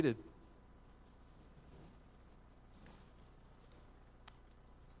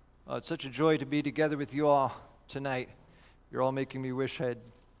It's such a joy to be together with you all tonight. You're all making me wish I had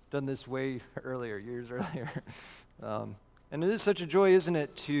done this way earlier, years earlier. And it is such a joy, isn't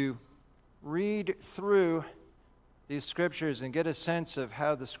it, to read through these scriptures and get a sense of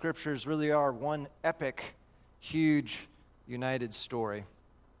how the scriptures really are one epic, huge, united story.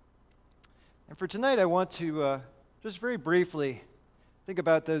 And for tonight, I want to just very briefly think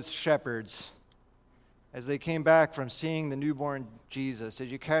about those shepherds as they came back from seeing the newborn Jesus.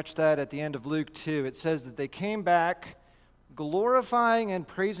 Did you catch that at the end of Luke 2? It says that they came back glorifying and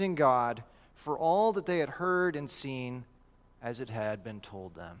praising God for all that they had heard and seen as it had been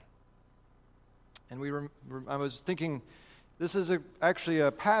told them. And I was thinking, this is actually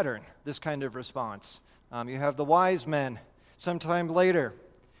a pattern, this kind of response. You have the wise men sometime later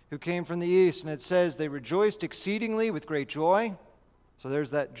who came from the east, and it says they rejoiced exceedingly with great joy. So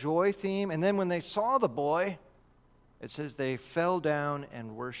there's that joy theme. And then when they saw the boy, it says they fell down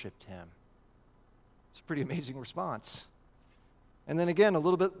and worshiped him. It's a pretty amazing response. And then again, a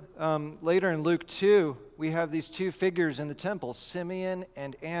little bit later in Luke 2, we have these two figures in the temple, Simeon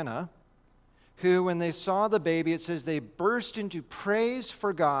and Anna, who, when they saw the baby, it says they burst into praise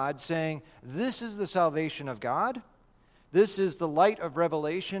for God, saying, "This is the salvation of God. This is the light of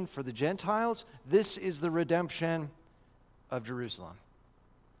revelation for the Gentiles. This is the redemption of Jerusalem."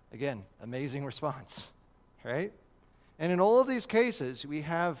 Again, amazing response, right? And in all of these cases, we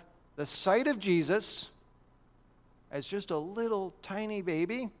have the sight of Jesus as just a little tiny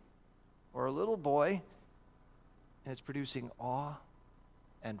baby or a little boy, and it's producing awe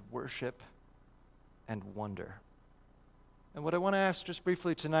and worship and wonder. And what I want to ask just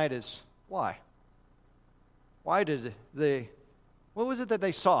briefly tonight is, why? What was it that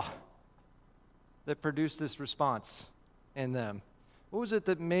they saw that produced this response in them? What was it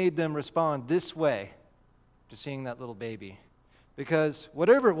that made them respond this way to seeing that little baby? Because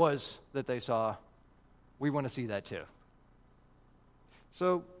whatever it was that they saw, we want to see that too.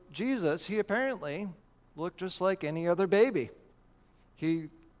 So Jesus, he apparently looked just like any other baby. He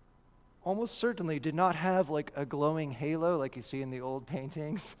almost certainly did not have like a glowing halo like you see in the old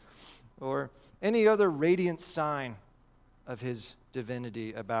paintings or any other radiant sign of his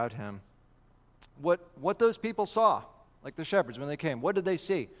divinity about him. What those people saw, like the shepherds when they came, what did they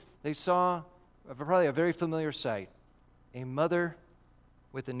see? They saw probably a very familiar sight, a mother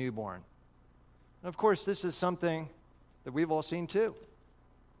with a newborn. And of course, this is something that we've all seen too.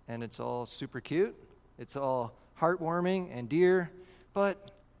 And it's all super cute. It's all heartwarming and dear,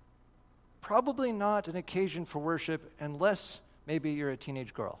 but probably not an occasion for worship unless maybe you're a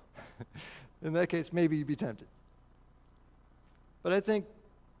teenage girl. In that case, maybe you'd be tempted. But I think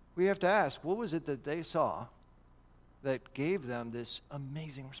we have to ask, what was it that they saw that gave them this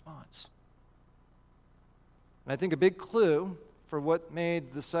amazing response? And I think a big clue for what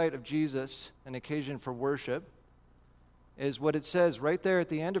made the sight of Jesus an occasion for worship is what it says right there at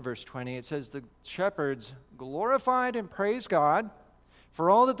the end of verse 20. It says, the shepherds glorified and praised God for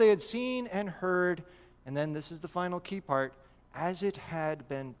all that they had seen and heard, and then this is the final key part, as it had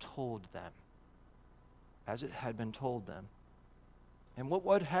been told them. As it had been told them. And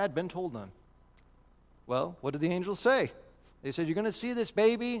what had been told them? Well, what did the angels say? They said, you're going to see this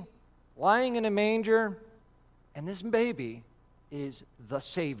baby lying in a manger, and this baby is the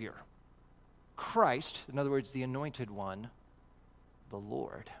Savior. Christ, in other words, the anointed one, the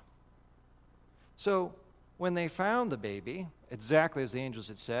Lord. So, when they found the baby, exactly as the angels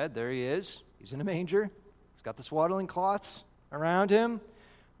had said, there he is. He's in a manger. He's got the swaddling cloths around him.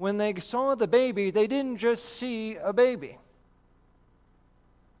 When they saw the baby, they didn't just see a baby.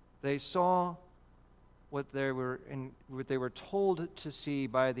 They saw what they were told to see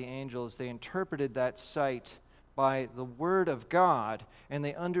by the angels. They interpreted that sight by the word of God, and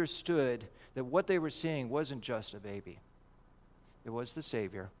they understood that what they were seeing wasn't just a baby. It was the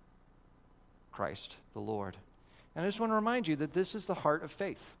Savior, Christ the Lord. And I just want to remind you that this is the heart of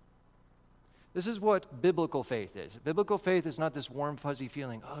faith. This is what biblical faith is. Biblical faith is not this warm, fuzzy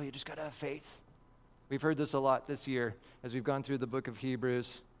feeling, oh, you just got to have faith. We've heard this a lot this year as we've gone through the book of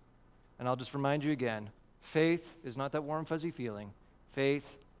Hebrews. And I'll just remind you again, faith is not that warm, fuzzy feeling.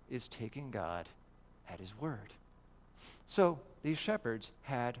 Faith is taking God at his word. So these shepherds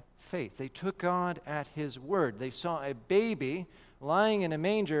had faith. They took God at his word. They saw a baby lying in a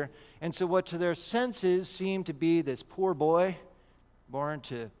manger, and so what to their senses seemed to be this poor boy born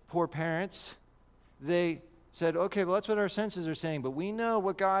to poor parents, they said, okay, well, that's what our senses are saying, but we know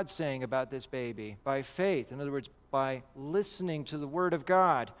what God's saying about this baby by faith. In other words, by listening to the word of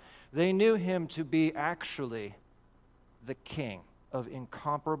God. They knew him to be actually the king, of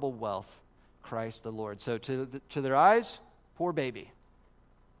incomparable wealth, Christ the Lord. So to their eyes, poor baby.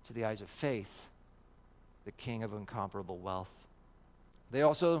 To the eyes of faith, the King of incomparable wealth. They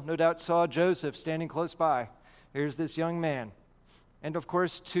also, no doubt, saw Joseph standing close by. Here's this young man. And of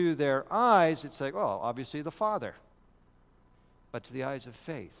course, to their eyes, it's like, oh, obviously the father. But to the eyes of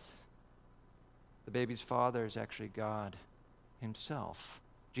faith, the baby's father is actually God himself.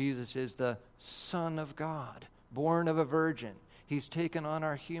 Jesus is the Son of God, born of a virgin. He's taken on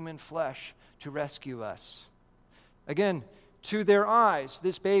our human flesh to rescue us. Again, to their eyes,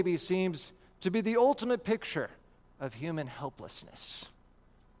 this baby seems to be the ultimate picture of human helplessness.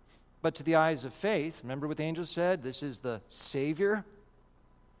 But to the eyes of faith, remember what the angel said? This is the Savior.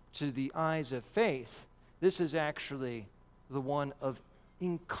 To the eyes of faith, this is actually the one of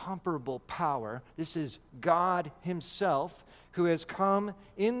incomparable power. This is God himself who has come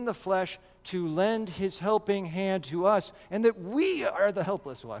in the flesh to lend his helping hand to us, and that we are the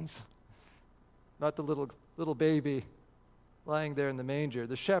helpless ones. Not the little baby lying there in the manger.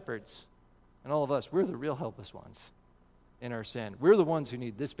 The shepherds and all of us, we're the real helpless ones in our sin. We're the ones who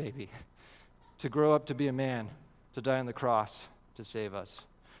need this baby to grow up to be a man, to die on the cross, to save us.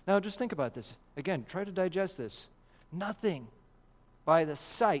 Now just think about this. Again, try to digest this. Nothing by the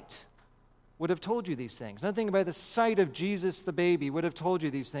sight would have told you these things. Nothing by the sight of Jesus the baby would have told you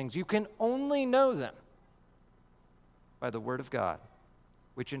these things. You can only know them by the Word of God,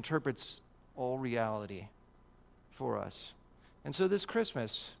 which interprets all reality for us. And so this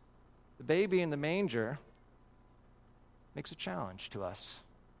Christmas, the baby in the manger makes a challenge to us.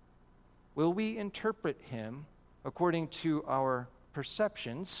 Will we interpret him according to our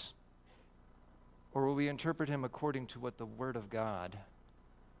perceptions, or will we interpret him according to what the Word of God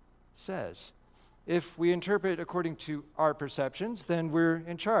says? If we interpret according to our perceptions, then we're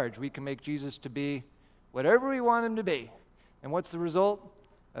in charge. We can make Jesus to be whatever we want him to be. And what's the result?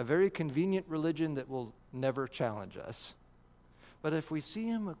 A very convenient religion that will never challenge us. But if we see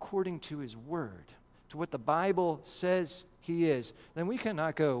him according to his Word, to what the Bible says he is, then we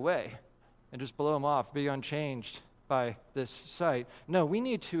cannot go away and just blow him off, be unchanged by this sight. No, we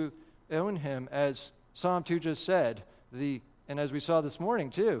need to own him, as Psalm 2 just said, and as we saw this morning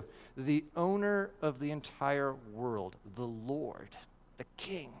too, the owner of the entire world, the Lord, the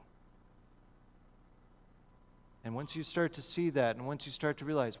King. And once you start to see that, and once you start to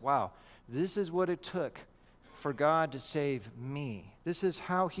realize, wow, this is what it took for God to save me. This is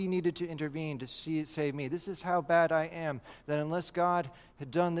how he needed to intervene to save me. This is how bad I am, that unless God had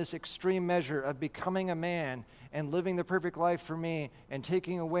done this extreme measure of becoming a man and living the perfect life for me and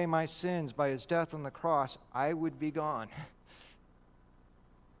taking away my sins by his death on the cross, I would be gone.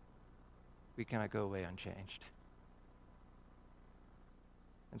 We cannot go away unchanged.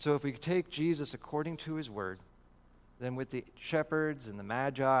 And so if we take Jesus according to his Word, then with the shepherds and the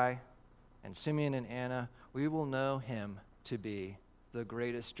magi and Simeon and Anna, we will know him to be the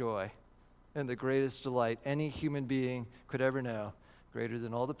greatest joy and the greatest delight any human being could ever know, greater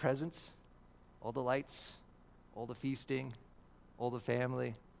than all the presents, all the lights, all the feasting, all the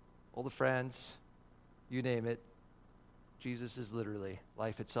family, all the friends, you name it. Jesus is literally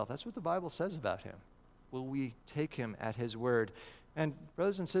life itself. That's what the Bible says about him. Will we take him at his word? And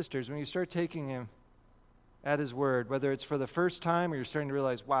brothers and sisters, when you start taking him at his word, whether it's for the first time or you're starting to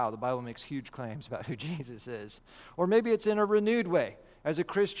realize, wow, the Bible makes huge claims about who Jesus is, or maybe it's in a renewed way as a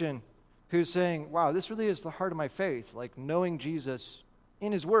Christian who's saying, wow, this really is the heart of my faith, like knowing Jesus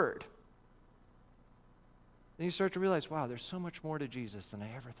in his word. Then you start to realize, wow, there's so much more to Jesus than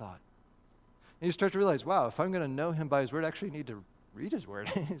I ever thought. And you start to realize, wow, if I'm going to know him by his word, I actually need to read his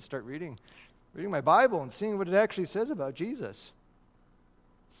word. Start reading my Bible and seeing what it actually says about Jesus.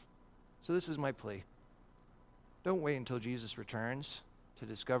 So this is my plea. Don't wait until Jesus returns to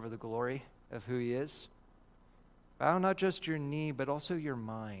discover the glory of who he is. Bow not just your knee, but also your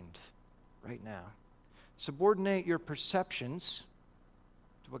mind right now. Subordinate your perceptions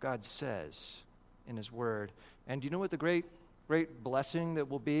to what God says in his word. And do you know what the great blessing that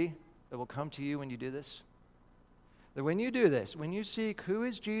will come to you when you do this? That when you do this, when you seek who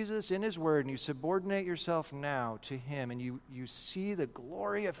is Jesus in his word, and you subordinate yourself now to him, and you see the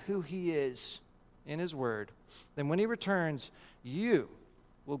glory of who he is in his word, then when he returns, you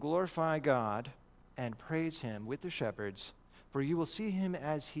will glorify God and praise him with the shepherds, for you will see him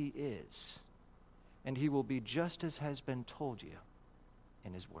as he is, and he will be just as has been told you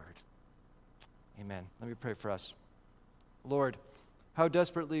in his word. Amen. Let me pray for us. Lord, how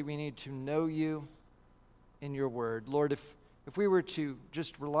desperately we need to know you in your word. Lord, if we were to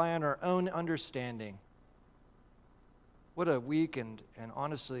just rely on our own understanding, what a weak and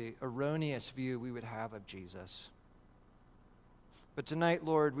honestly erroneous view we would have of Jesus. But tonight,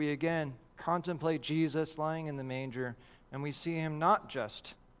 Lord, we again contemplate Jesus lying in the manger, and we see him not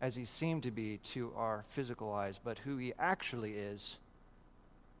just as he seemed to be to our physical eyes, but who he actually is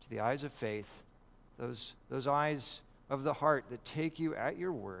to the eyes of faith, those eyes of the heart that take you at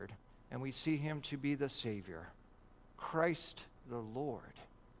your word, and we see him to be the Savior, Christ the Lord,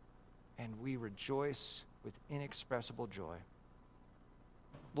 and we rejoice with inexpressible joy.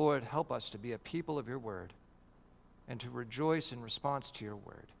 Lord, help us to be a people of your word and to rejoice in response to your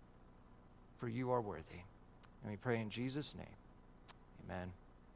word, for you are worthy. And we pray in Jesus' name, amen.